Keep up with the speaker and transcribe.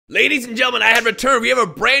Ladies and gentlemen, I have returned. We have a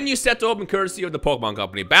brand new set to open courtesy of the Pokemon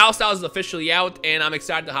Company. Battle Styles is officially out, and I'm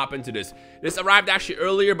excited to hop into this. This arrived actually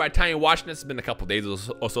earlier. By the time you're watching this, it's been a couple days or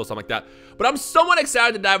so, something like that. But I'm somewhat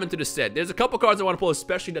excited to dive into the set. There's a couple cards I want to pull,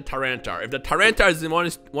 especially the Tyranitar. If the Tyranitar is in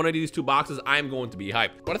one of these two boxes, I'm going to be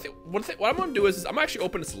hyped. What I'm going to do is I'm actually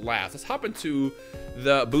open this last. Let's hop into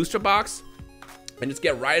the booster box and just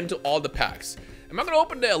get right into all the packs. Am I going to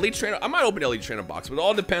open the Elite Trainer? I might open the Elite Trainer box, but it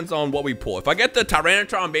all depends on what we pull. If I get the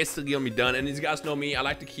Tyranitar, I'm basically going to be done. And these guys know me. I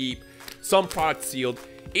like to keep some products sealed.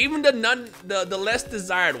 Even the less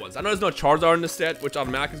desired ones. I know there's no Charizard in the set, which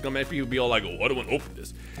automatically is going to make people be all like, oh, I don't want to open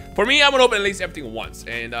this. For me, I'm going to open at least everything once.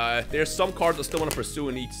 And there's some cards I still want to pursue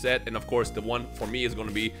in each set. And of course, the one for me is going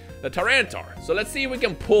to be the Tyranitar. So let's see if we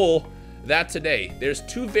can pull that today. There's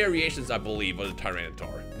two variations, I believe, of the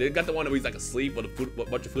Tyranitar. They got the one that he's like asleep with a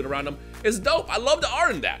bunch of food around him. It's dope. I love the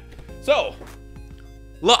art in that. So,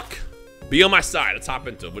 luck, be on my side. Let's hop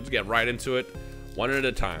into it. We'll just get right into it, one at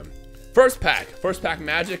a time. First pack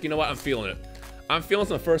magic. You know what? I'm feeling it. I'm feeling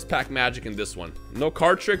some first pack magic in this one. No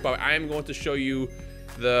card trick, but I am going to show you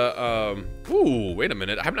the, ooh, wait a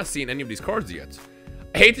minute. I have not seen any of these cards yet.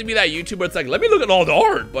 I hate to be that YouTuber. It's like, let me look at all the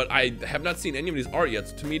art, but I have not seen any of these art yet.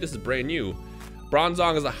 So to me, this is brand new.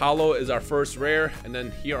 Bronzong is a holo, is our first rare, and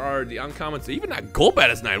then here are the uncommons. Even that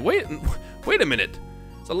Golbat is nice. Wait a minute.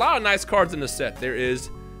 There's a lot of nice cards in the set. There is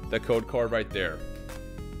the code card right there.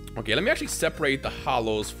 Okay, let me actually separate the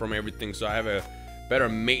holos from everything so I have a better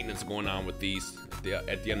maintenance going on with these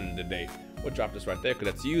at the end of the day. We'll drop this right there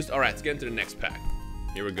because that's used. All right, let's get into the next pack.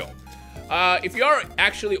 Here we go. If you are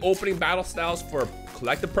actually opening battle styles for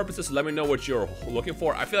collective purposes, let me know what you're looking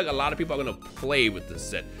for. I feel like a lot of people are going to play with this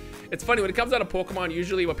set. It's funny, when it comes out of Pokemon,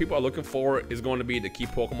 usually what people are looking for is going to be the key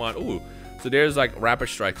Pokemon. Ooh, so there's like Rapid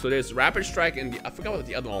Strike. So there's Rapid Strike and I forgot what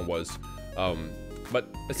the other one was. But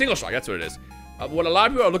a Single Strike, that's what it is. What a lot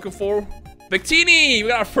of people are looking for, Victini! We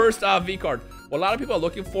got our first V card. What a lot of people are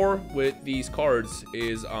looking for with these cards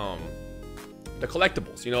is the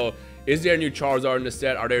collectibles. You know, is there a new Charizard in the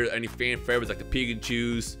set? Are there any fan favorites like the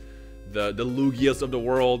Pikachus, the Lugias of the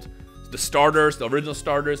world, the starters, the original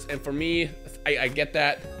starters? And for me, I get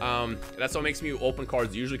that. That's what makes me open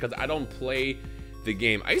cards usually because I don't play the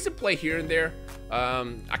game. I used to play here and there.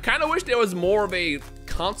 I kind of wish there was more of a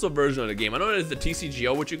console version of the game. I know there's the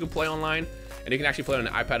TCGO, which you can play online, and you can actually play on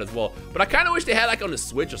the iPad as well. But I kind of wish they had like on the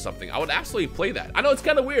Switch or something. I would absolutely play that. I know it's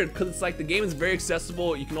kind of weird because it's like the game is very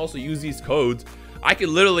accessible. You can also use these codes. I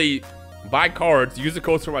can literally buy cards, use the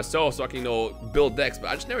codes for myself so I can, you know, build decks,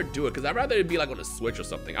 but I just never do it because I'd rather it be like on a Switch or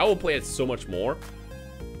something. I will play it so much more.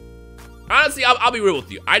 Honestly, I'll be real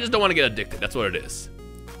with you. I just don't want to get addicted. That's what it is.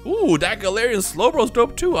 Ooh, that Galarian Slowbro's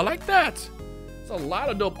dope too. I like that. There's a lot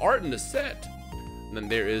of dope art in the set. And then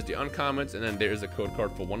there is the uncommons, and then there is a code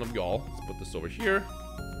card for one of y'all. Let's put this over here,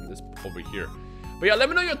 and this over here. But yeah, let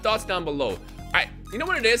me know your thoughts down below. You know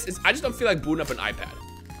what it is I just don't feel like booting up an iPad.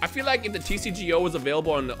 I feel like if the TCGO was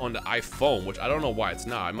available on the iPhone, which I don't know why it's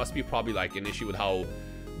not. It must be probably like an issue with how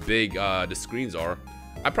big the screens are.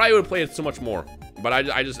 I probably would play it so much more. But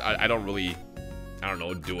I don't really, I don't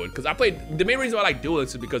know, do it. Because the main reason why I like doing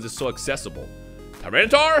this is because it's so accessible.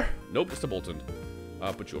 Tyranitar? Nope, just a Bolton.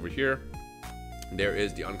 I'll put you over here. There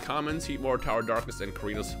is the uncommons, Heatmore, Tower Darkness, and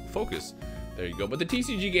Karina's Focus. There you go. But the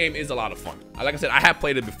TCG game is a lot of fun. Like I said, I have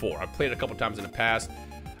played it before. I've played it a couple times in the past.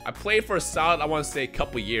 I played for a solid, I want to say, a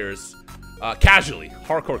couple years. Casually,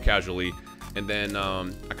 hardcore casually. And then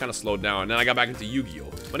I kind of slowed down. And then I got back into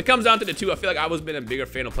Yu-Gi-Oh! When it comes down to the two, I feel like I was been a bigger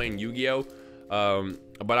fan of playing Yu-Gi-Oh!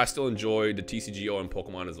 But I still enjoy the TCGO and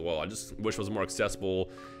Pokemon as well. I just wish it was more accessible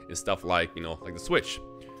and stuff like, you know, like the Switch.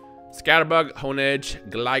 Scatterbug, Honedge,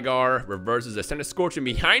 Gligar, reverses Ascended Scorpion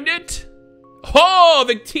behind it. Oh,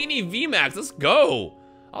 Victini VMAX, let's go.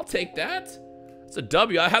 I'll take that. That's a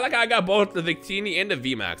W. I got both the Victini and the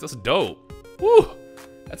VMAX. That's dope. Woo,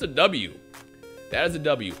 that's a W. That is a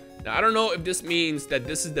W. Now, I don't know if this means that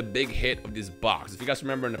this is the big hit of this box. If you guys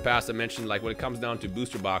remember in the past, I mentioned like when it comes down to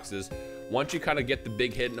booster boxes, once you kind of get the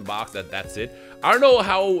big hit in the box, that's it. I don't know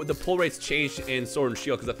how the pull rates changed in Sword and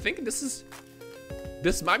Shield because I think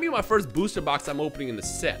this might be my first booster box I'm opening in the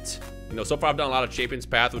set. You know, so far I've done a lot of Chapin's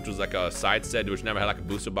Path, which was like a side set, which never had like a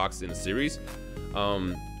booster box in the series.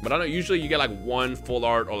 But I know usually you get like one full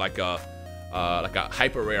art or like a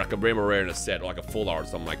hyper rare, like a rainbow rare in a set, or like a full art or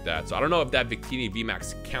something like that. So I don't know if that Victini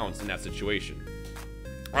VMAX counts in that situation.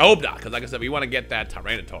 I hope not, because like I said, we want to get that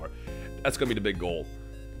Tyranitar. That's gonna be the big goal.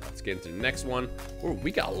 Let's get into the next one. Ooh, we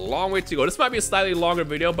got a long way to go. This might be a slightly longer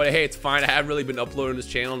video, but hey, it's fine. I haven't really been uploading this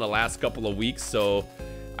channel in the last couple of weeks, so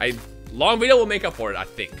long video will make up for it, I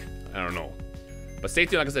think. I don't know. But stay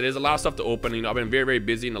tuned. Like I said, there's a lot of stuff to open. You know, I've been very, very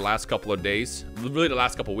busy in the last couple of days, really the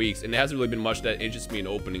last couple of weeks, and there hasn't really been much that interests me in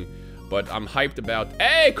opening. But I'm hyped about.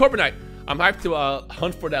 Hey, Corporate I'm hyped to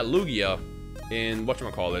hunt for that Lugia in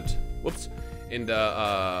whatchamacallit. Whoops, in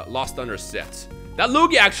the Lost Thunder set. That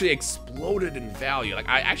Lugia actually exploded in value. Like,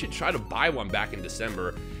 I actually tried to buy one back in December,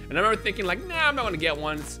 and I remember thinking like, nah, I'm not gonna get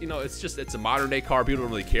one. It's, you know, it's a modern day card. People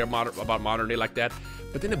don't really care about modern day like that.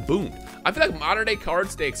 But then it boomed. I feel like modern day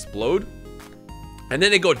cards, they explode, and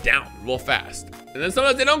then they go down real fast. And then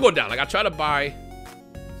sometimes they don't go down. Like I try to buy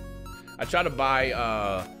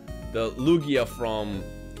the Lugia from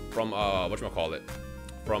whatchamacallit,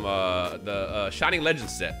 from the Shining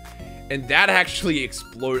Legends set, and that actually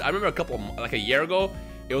exploded. I remember like a year ago,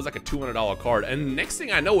 it was like a $200 card, and next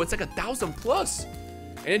thing I know, it's like 1,000 plus.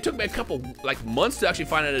 And it took me a couple like months to actually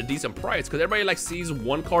find it at a decent price, because everybody like sees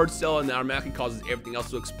one card sell and that automatically causes everything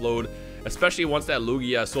else to explode. Especially once that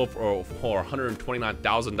Lugia sold for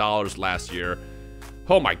 $129,000 last year.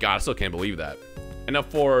 Oh my god, I still can't believe that. And then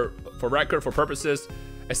for purposes,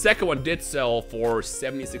 a second one did sell for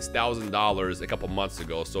 $76,000 a couple months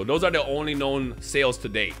ago. So those are the only known sales to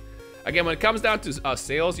date. Again, when it comes down to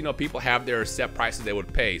sales, you know, people have their set prices they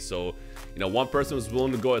would pay. So, you know, one person was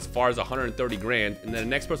willing to go as far as 130 grand, and then the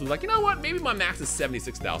next person was like, you know what, maybe my max is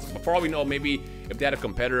 76,000. But for all we know, maybe if they had a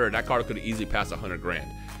competitor, that card could easily pass 100 grand.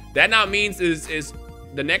 That now means is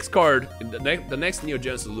the next card, the next Neo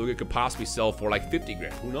Genesis Lugia could possibly sell for like 50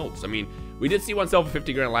 grand. Who knows? I mean, we did see one sell for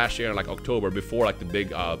 50 grand last year in like October, before like the big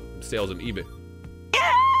sales on eBay.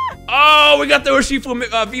 Oh, we got the Urshifu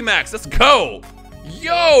VMAX. Let's go.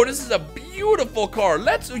 Yo, this is a beautiful card.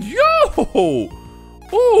 Yo.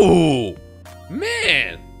 Ooh,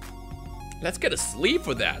 man. Let's get a sleeve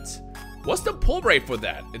for that. What's the pull rate for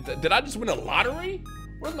that? Did I just win a lottery?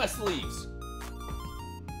 Where's my sleeves?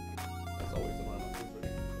 That's always the one.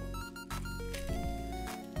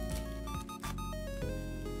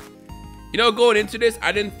 You know, going into this,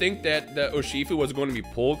 I didn't think that the Urshifu was going to be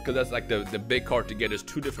pulled, because that's like the big card to get. There's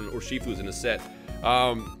 2 different Urshifus in the set.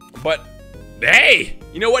 But hey,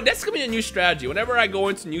 you know what? That's gonna be a new strategy. Whenever I go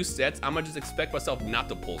into new sets, I'm gonna just expect myself not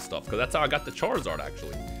to pull stuff, because that's how I got the Charizard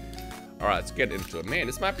actually. All right, let's get into it. Man,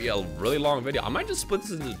 this might be a really long video. I might just split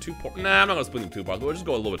this into 2 parts. Nah, I'm not gonna split it into 2 parts. We'll just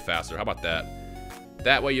go a little bit faster. How about that?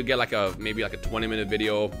 That way you get like maybe like a 20-minute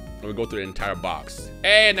video, and we go through the entire box.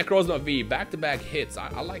 Hey, Necrozma V, back-to-back hits.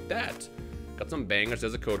 I like that. Got some bangers.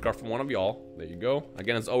 There's a code card from one of y'all. There you go.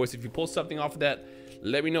 Again, as always, if you pull something off of that,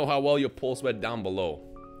 let me know how well your pulls went down below.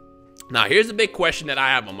 Now, here's the big question that I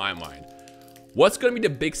have on my mind. What's going to be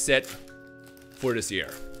the big set for this year?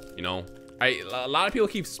 You know, a lot of people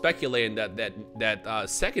keep speculating that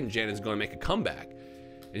second gen is going to make a comeback.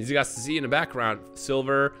 And as you guys see in the background,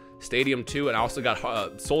 Silver, Stadium 2, and I also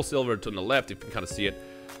got Soul Silver to the left, if you can kind of see it.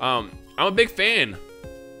 I'm a big fan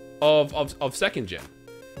of second gen.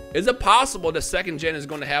 Is it possible that second gen is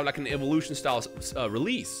going to have like an evolution style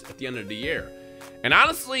release at the end of the year? And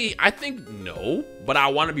honestly, I think no, but I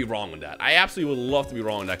want to be wrong on that. I absolutely would love to be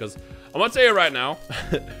wrong on that, because I'm gonna tell you right now,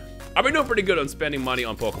 I've been doing pretty good on spending money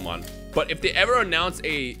on Pokemon. But if they ever announce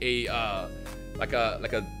like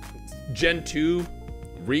a Gen 2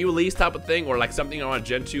 re-release type of thing, or like something around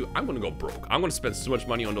Gen 2, I'm gonna go broke. I'm gonna spend so much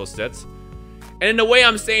money on those sets. And in the way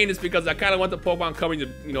I'm saying this, because I kind of want the Pokemon coming to,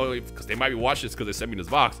 you know, because they might be watching this because they sent me this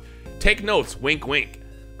box. Take notes, wink, wink.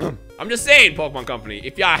 I'm just saying, Pokemon Company,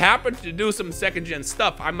 if y'all happen to do some second gen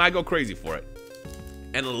stuff, I might go crazy for it.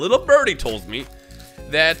 And a little birdie told me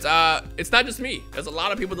that it's not just me. There's a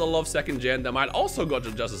lot of people that love second gen that might also go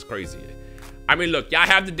just as crazy. I mean, look, y'all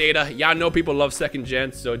have the data. Y'all know people love second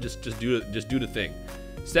gen, so just do the thing.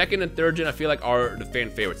 Second and third gen, I feel like, are the fan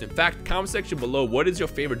favorites. In fact, comment section below, what is your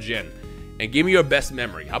favorite gen? And give me your best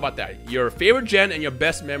memory. How about that? Your favorite gen and your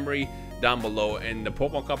best memory down below, and the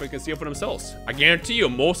Pokemon Company can see it for themselves. I guarantee you,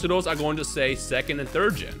 most of those are going to say second and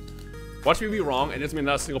third gen. Watch me be wrong, and there's gonna be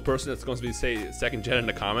not a single person that's going to be say second gen in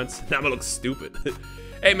the comments. Now I'm gonna look stupid.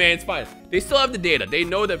 Hey man, it's fine. They still have the data. They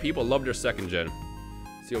know that people love their second gen.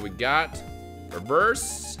 See what we got.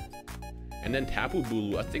 Reverse. And then Tapu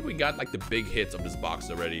Bulu. I think we got like the big hits of this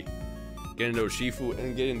box already. Getting the Urshifu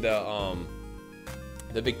and getting the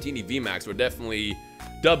Victini VMAX were definitely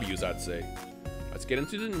W's, I'd say. Let's get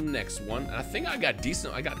into the next one. And I think I got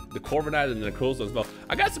decent. I got the Corviknight and the Necrozma as well.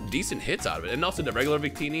 I got some decent hits out of it, and also the regular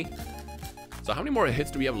Victini. So how many more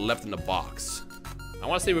hits do we have left in the box? I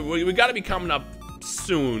want to say we got to be coming up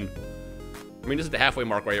soon. I mean, this is the halfway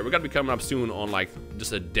mark right here. We got to be coming up soon on like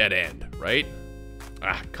just a dead end, right?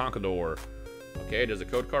 Ah, Conqueror. Okay, there's a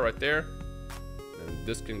code card right there. And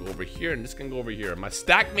this can go over here, and this can go over here. My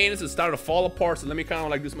stack maintenance is starting to fall apart, so let me kind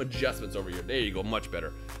of like do some adjustments over here. There you go, much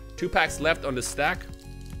better. 2 packs left on the stack.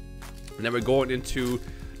 And then we're going into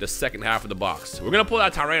the second half of the box. We're gonna pull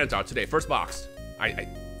out Tyranitar today. First box. I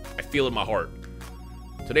feel it in my heart.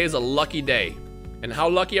 Today is a lucky day. And how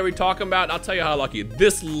lucky are we talking about? I'll tell you how lucky.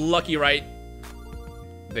 This lucky right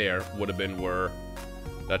there would have been where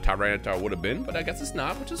the Tyranitar would have been, but I guess it's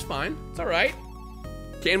not, which is fine. It's all right.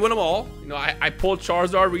 Can't win them all. You know, I pulled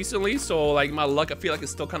Charizard recently, so like my luck, I feel like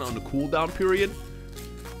it's still kind of on the cooldown period.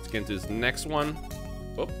 Let's get into this next one.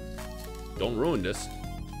 Oh, don't ruin this.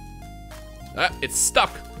 Ah, it's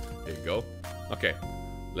stuck. There you go. Okay,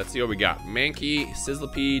 let's see what we got. Mankey,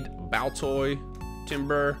 Sizzlipede, Baltoy,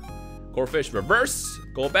 Timber, Corphish, Reverse,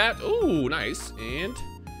 Golbat. Ooh, nice. And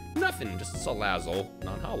nothing, just a Salazzle,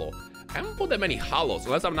 non-hollow. I haven't pulled that many hollows,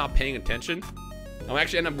 unless I'm not paying attention. I'm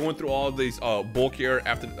actually end up going through all of these bulk here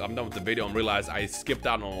after I'm done with the video and realize I skipped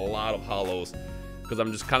out on a lot of hollows because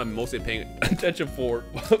I'm just kind of mostly paying attention for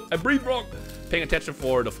I breathe wrong. Paying attention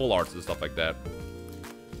for the full arts and stuff like that. All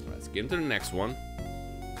right, let's get into the next one.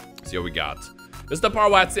 See what we got. This is the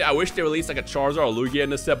part where I'd say I wish they released like a Charizard or Lugia in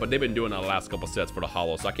this set, but they've been doing that the last couple sets for the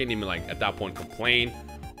hollow, so I can't even like at that point complain.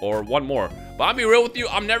 Or one more. But I'll be real with you,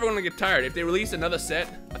 I'm never gonna get tired. If they release another set,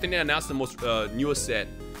 I think they announced the most newest set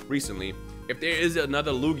recently. If there is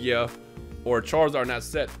another Lugia or a Charizard in that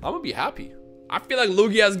set, I'm gonna be happy. I feel like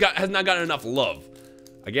Lugia has not gotten enough love.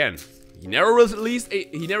 Again, he never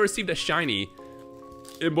received a shiny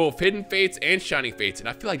in both Hidden Fates and Shining Fates, and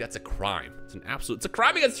I feel like that's a crime. It's a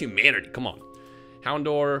crime against humanity. Come on.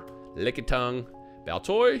 Houndour, Lickitung,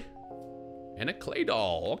 Baltoy, and a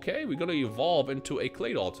Claydol. Okay, we're gonna evolve into a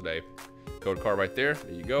Claydol today. Code card right there.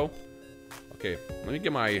 There you go. Okay, let me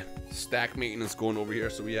get my stack maintenance going over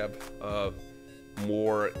here so we have I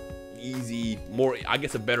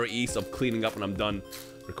guess a better ease of cleaning up when I'm done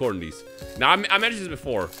recording these. Now, I mentioned this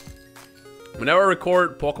before. Whenever I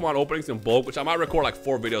record Pokemon openings in bulk, which I might record like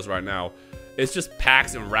 4 videos right now, it's just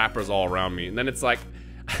packs and wrappers all around me. And then it's like,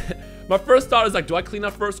 my first thought is like, do I clean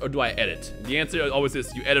up first or do I edit? The answer always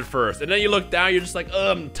is you edit first. And then you look down, you're just like,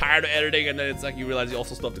 oh, I'm tired of editing. And then it's like, you realize you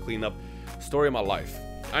also still have to clean up. Story of my life.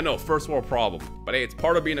 I know, first world problem. But hey, it's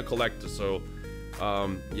part of being a collector, so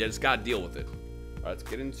yeah, just gotta deal with it. All right, let's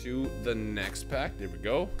get into the next pack. There we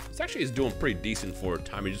go. This actually is doing pretty decent for a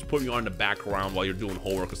time. You just put me on in the background while you're doing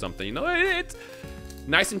homework or something. You know, it's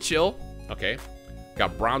nice and chill. Okay.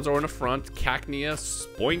 Got Bronzor in the front, Cacnea,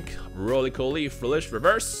 Spoink, Roly-Coly, Frillish,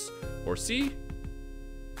 Reverse, or C.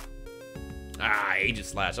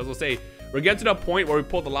 Aegislash. I was gonna say, we're getting to the point where we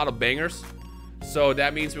pulled a lot of bangers. So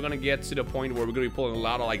that means we're gonna get to the point where we're gonna be pulling a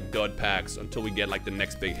lot of like dud packs until we get like the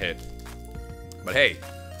next big hit. But hey,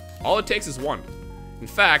 all it takes is one. In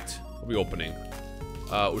fact, we'll be opening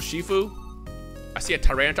Urshifu. I see a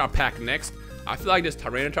Tyranitar pack next. I feel like this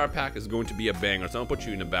Tyranitar pack is going to be a banger, so I'm gonna put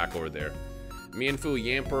you in the back over there. Mienfoo,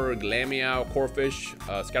 Yamper, Glameow, Corphish,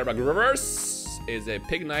 Scatterbug Reverse is a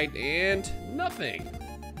Pignite, and nothing.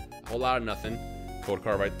 A whole lot of nothing. Code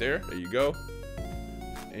card right there. There you go.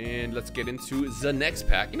 And let's get into the next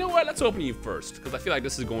pack. You know what? Let's open you first, because I feel like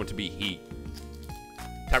this is going to be heat.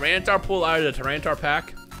 Tyranitar pull out of the Tyranitar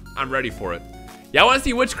pack. I'm ready for it. Y'all want to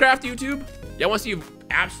see witchcraft, YouTube? Y'all want to see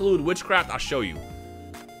absolute witchcraft? I'll show you.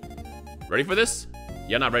 Ready for this?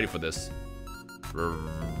 You're not ready for this.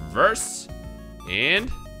 Reverse.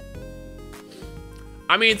 And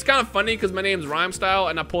I mean, it's kind of funny because my name's Rhymestyle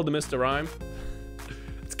and I pulled the Mr. Rhyme.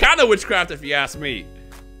 It's kind of witchcraft if you ask me,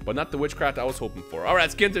 but not the witchcraft I was hoping for. All right,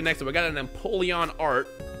 let's get into the next one. We got an Empoleon art.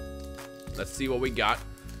 Let's see what we got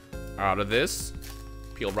out of this.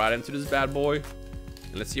 Peel right into this bad boy,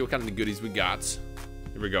 and let's see what kind of goodies we got.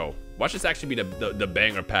 Here we go. Watch this actually be the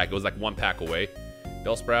banger pack. It was like 1 pack away.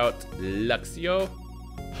 Bellsprout, Luxio.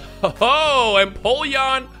 Oh,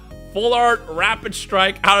 Empoleon. Full art Rapid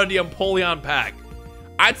Strike out of the Empoleon pack.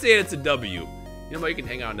 I'd say it's a W. You know what? You can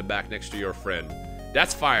hang out in the back next to your friend.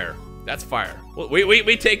 That's fire. That's fire.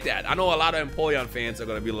 We take that. I know a lot of Empoleon fans are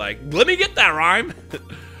gonna be like, let me get that rhyme. All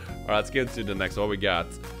right, let's get into the next one. What we got?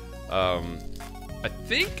 I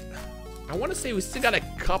think I want to say we still got a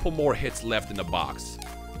couple more hits left in the box.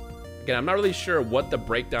 Again, I'm not really sure what the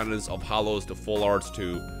breakdown is of hollows to full arts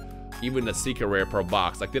to even the secret rare per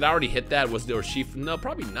box. Like, did I already hit that? Was there a Urshifu? No,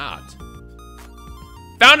 probably not.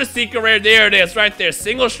 Found a secret rare. There it is, right there.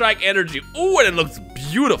 Single strike energy. Ooh, and it looks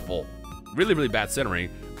beautiful. Really, really bad centering,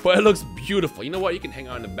 but it looks beautiful. You know what? You can hang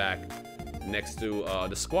out in the back next to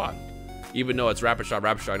the squad, even though it's rapid strike,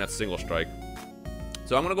 that's single strike.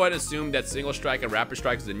 So I'm gonna go ahead and assume that single strike and rapid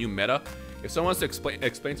strike is the new meta. If someone wants to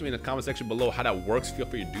explain to me in the comment section below how that works, feel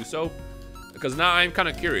free to do so. Because now I'm kind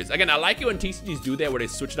of curious. Again, I like it when TCGs do that, where they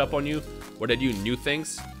switch it up on you, where they do new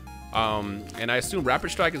things. And I assume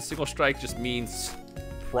Rapid Strike and Single Strike just means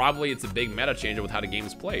probably it's a big meta changer with how the game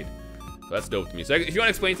is played. So that's dope to me. So if you want to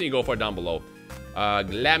explain to me, go for it down below.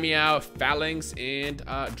 Glamia, Phalanx, and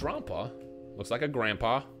Drampa. Looks like a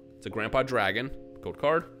grandpa. It's a grandpa dragon. Code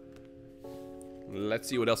card. Let's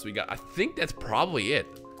see what else we got. I think that's probably it.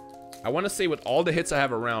 I want to say with all the hits I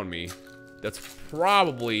have around me, that's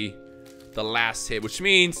probably the last hit, which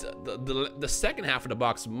means the second half of the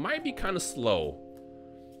box might be kind of slow.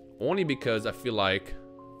 Only because I feel like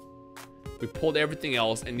we pulled everything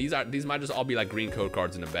else, and these might just all be like green code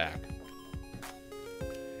cards in the back.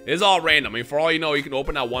 It's all random. I mean, for all you know, you can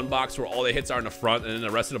open that one box where all the hits are in the front, and then the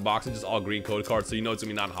rest of the box is just all green code cards, so you know it's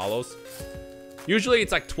gonna be non-hollows. Usually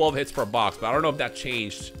it's like 12 hits per box, but I don't know if that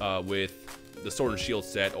changed with the Sword and Shield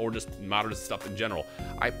set or just modern stuff in general.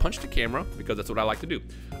 I punched the camera because that's what I like to do.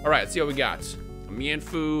 All right, let's see what we got. A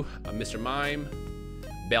Mienfoo, a Mr. Mime,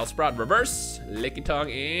 Bellsprout Reverse,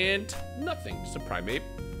 Lickitung, and nothing. Just a Primate.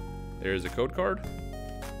 There's a code card.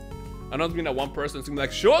 I know it's gonna be that one person that's gonna be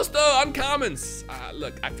like, show us the uncommons.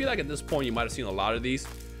 Look, I feel like at this point you might have seen a lot of these.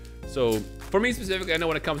 So for me specifically, I know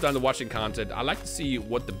when it comes down to watching content, I like to see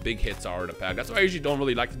what the big hits are in the pack. That's why I usually don't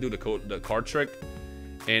really like to do the card trick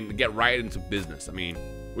and get right into business. I mean,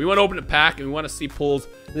 we want to open the pack and we want to see pulls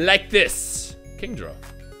like this. Kingdra.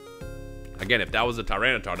 Again, if that was a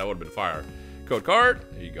Tyranitar, that would have been fire. Code card.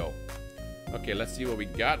 There you go. Okay, let's see what we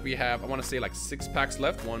got. We have, I want to say like 6 packs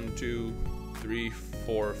left. 1, 2, 3,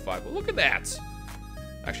 4, 5. Well, look at that.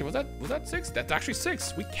 Actually, was that 6? That's actually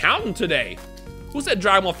 6. We counting today. Who said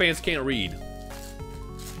Dragon Ball fans can't read?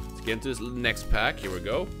 Let's get into this next pack. Here we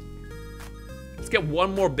go. Let's get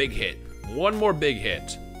one more big hit. One more big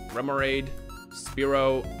hit. Remoraid,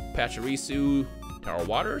 Spearow, Pachirisu, Tower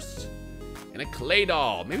Waters, and a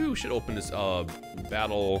Claydol. Maybe we should open this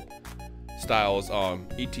Battle Styles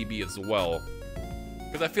ETB as well,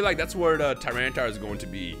 because I feel like that's where the Tyranitar is going to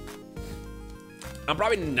be. I'm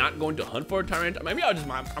probably not going to hunt for a Tyranitar. Maybe I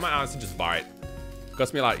might honestly just buy it.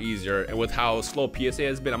 Costs me a lot easier, and with how slow PSA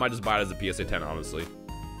has been, I might just buy it as a PSA 10, honestly.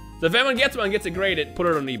 So if anyone gets one and gets it graded, put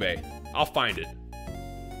it on eBay. I'll find it.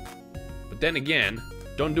 But then again,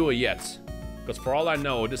 don't do it yet, because for all I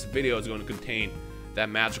know, this video is going to contain that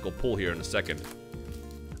magical pull here in a second.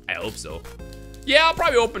 I hope so. Yeah, I'll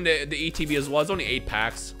probably open the ETB as well. It's only 8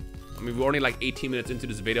 packs. I mean, we're only like 18 minutes into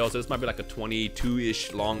this video, so this might be like a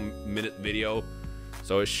 22-ish long minute video.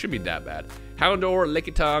 So it should be that bad. Houndour,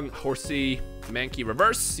 Lickitung, Horsey, Mankey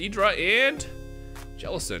Reverse, Seadra, and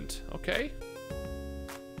Jellicent. Okay.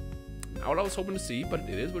 Not what I was hoping to see, but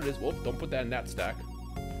it is what it is. Whoa, don't put that in that stack.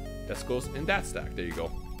 That goes in that stack. There you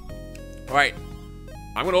go. All right.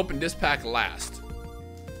 I'm going to open this pack last.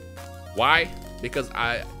 Why? Because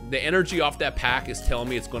the energy off that pack is telling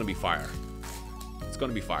me it's going to be fire. It's going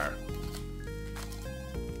to be fire.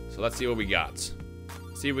 So let's see what we got.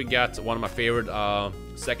 See if we got one of my favorite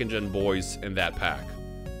second gen boys in that pack.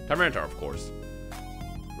 Tyranitar, of course.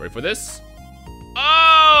 Ready for this?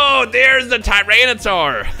 Oh, there's the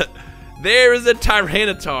Tyranitar. There is a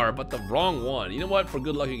Tyranitar, but the wrong one. You know what? For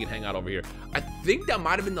good luck, you can hang out over here. I think that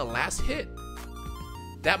might have been the last hit.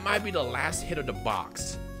 That might be the last hit of the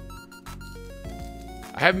box.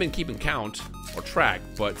 I haven't been keeping count or track,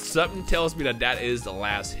 but something tells me that that is the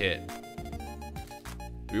last hit.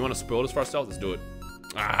 Do we want to spoil this for ourselves? Let's do it.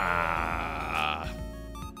 Ah,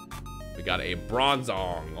 we got a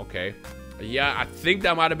Bronzong. Okay, yeah, I think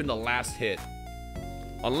that might have been the last hit.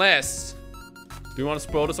 Unless, do we want to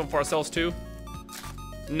spoil this one for ourselves too?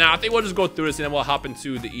 Nah, I think we'll just go through this and then we'll hop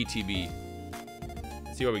into the ETB.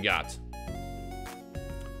 Let's see what we got.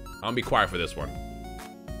 I'm gonna be quiet for this one.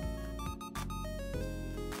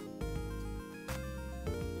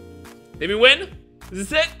 Did we win? Is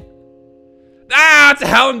this it? Ah, it's a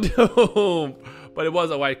Houndoom. But it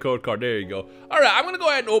was a white code card. There you go. All right, I'm gonna go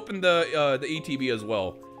ahead and open the ETB as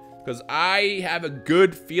well, because I have a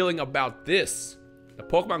good feeling about this. The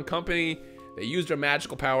Pokemon Company, they used their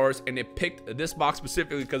magical powers and they picked this box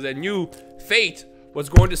specifically because they knew Fate was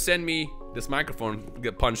going to send me this microphone.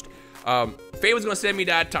 Get punched. Fate was gonna send me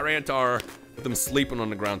that Tyranitar with them sleeping on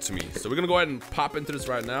the ground to me. So we're gonna go ahead and pop into this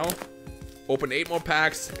right now. Open 8 more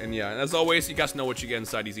packs, and yeah, and as always, you guys know what you get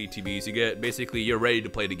inside these ETBs. You get, basically, you're ready to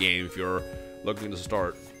play the game if you're looking to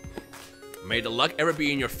start. May the luck ever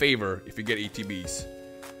be in your favor if you get ETBs.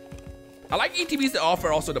 I like ETBs that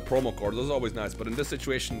offer also the promo cards. Those are always nice, but in this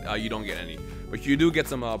situation, you don't get any. But you do get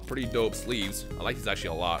some pretty dope sleeves. I like these actually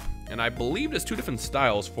a lot. And I believe there's 2 different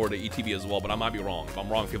styles for the ETB as well, but I might be wrong. If I'm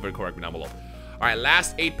wrong, feel free to correct me down below. All right,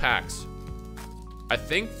 last 8 packs. I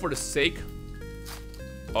think for the sake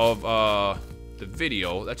of the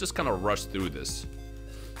video, let's just kind of rush through this.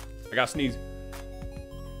 I gotta sneeze.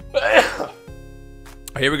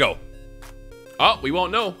 Here we go. Oh, we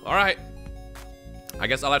won't know. All right. I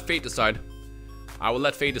guess I'll let fate decide. I will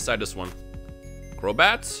let fate decide this one.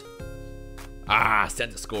 Crobat. Ah,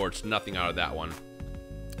 Scent Scorch. Nothing out of that one.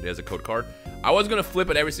 There's a code card. I was gonna flip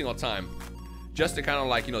it every single time, just to kind of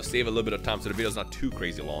like, you know, save a little bit of time so the video's not too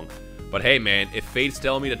crazy long. But hey, man, if fate's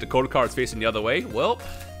telling me that the code card's facing the other way, well,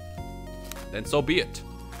 then so be it.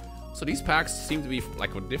 So these packs seem to be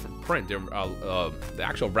like a different print. They're, the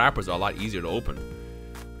actual wrappers are a lot easier to open.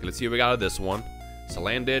 Okay, let's see what we got out of this one.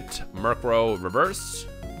 Salandit, Murkrow, reverse.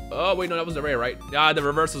 Oh, wait, no, that was the rare, right? Ah, the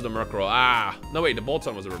reverse was the Murkrow. Ah, no, wait, the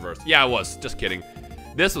Bolton was the reverse. Yeah, it was. Just kidding.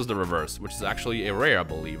 This was the reverse, which is actually a rare, I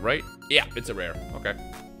believe, right? Yeah, it's a rare. Okay.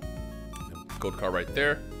 Code card right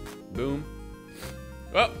there. Boom.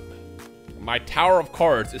 Oh, my tower of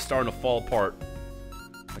cards is starting to fall apart.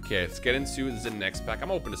 Okay, let's get into the next pack. I'm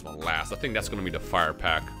gonna open this one last. I think that's gonna be the fire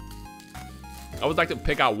pack. I would like to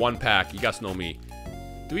pick out one pack. You guys know me.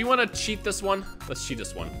 Do we want to cheat this one? Let's cheat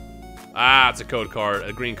this one. Ah, it's a code card,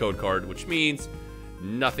 a green code card, which means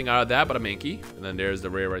nothing out of that but a Mankey. And then there's the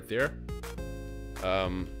rare right there.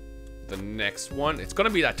 The next one, it's gonna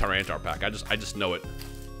be that Tyranitar pack. I just know it.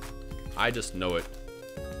 I just know it.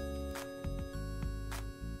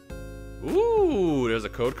 Ooh, there's a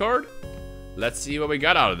code card. Let's see what we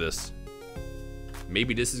got out of this.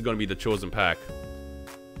 Maybe this is gonna be the chosen pack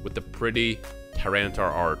with the pretty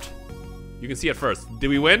Tyranitar art. You can see it first. Did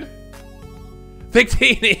we win?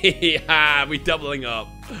 Victini! Ah, we doubling up.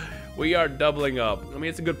 We are doubling up. I mean,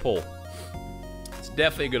 it's a good pull. It's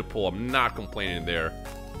definitely a good pull. I'm not complaining there.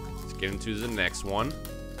 Let's get into the next one.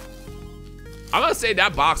 I'm gonna say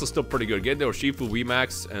that box is still pretty good. Getting the Urshifu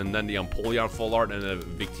VMAX and then the Empoleon full art and the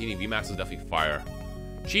Victini VMAX is definitely fire.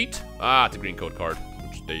 Cheat. Ah, it's a green code card.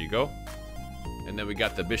 Which, there you go. And then we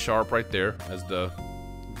got the Bisharp right there as the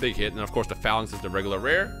big hit. And of course the Phalanx is the regular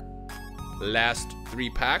rare. Last 3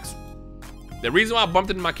 packs. The reason why I bumped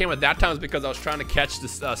into my camera that time is because I was trying to catch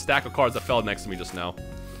this stack of cards that fell next to me just now.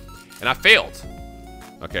 And I failed.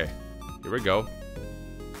 Okay, here we go.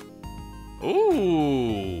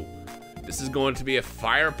 Ooh. This is going to be a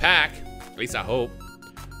fire pack. At least I hope.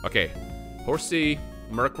 Okay, Horsey,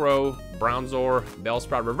 Murkrow, Bronzor,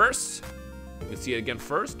 Bellsprout reverse. You can see it again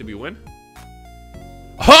first. Did we win?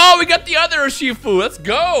 Oh, we got the other Urshifu. Let's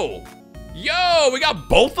go. Yo, we got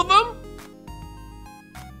both of them?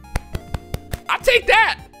 I'll take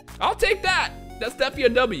that. I'll take that. That's definitely a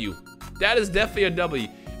W. That is definitely a W.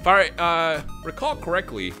 If I recall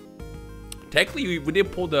correctly, technically we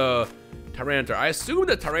did pull the Tyranitar. I assume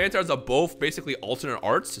the Tyranitars are both basically alternate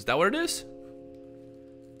arts. Is that what it is?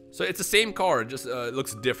 So it's the same card, just it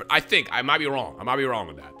looks different. I think. I might be wrong. I might be wrong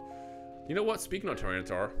with that. You know what? Speaking of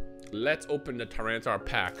Tyranitar, let's open the Tyranitar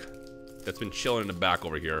pack that's been chilling in the back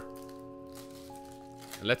over here.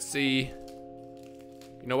 And let's see.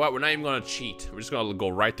 You know what? We're not even going to cheat. We're just going to go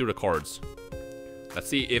right through the cards. Let's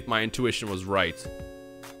see if my intuition was right.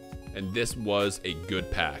 And this was a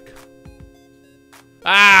good pack.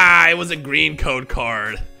 Ah, it was a green code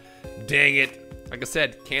card. Dang it. Like I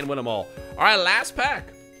said, can't win them all. All right, last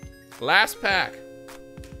pack. Last pack.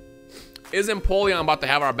 Is Empoleon about to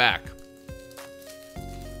have our back?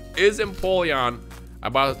 Is Empoleon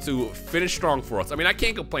about to finish strong for us? I mean, I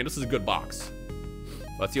can't complain. This is a good box.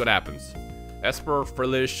 Let's see what happens. Esper,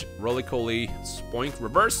 Frillish, Roly-Coly, Spoink,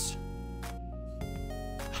 reverse.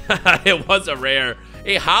 It was a rare.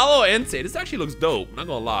 A Hollow Entei. This actually looks dope. I'm not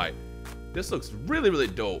gonna lie. This looks really, really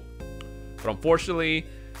dope. But unfortunately,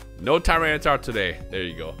 no Tyranitar today. There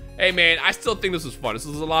you go. Hey, man, I still think this was fun. This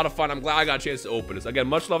was a lot of fun. I'm glad I got a chance to open this. Again,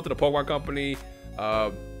 much love to the Pokemon Company.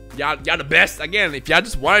 Y'all the best. Again, if y'all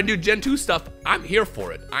just want to do Gen 2 stuff, I'm here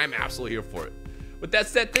for it. I'm absolutely here for it. With that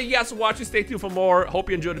said, thank you guys for watching. Stay tuned for more. Hope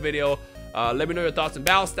you enjoyed the video. Let me know your thoughts on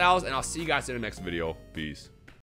battle styles, and I'll see you guys in the next video. Peace.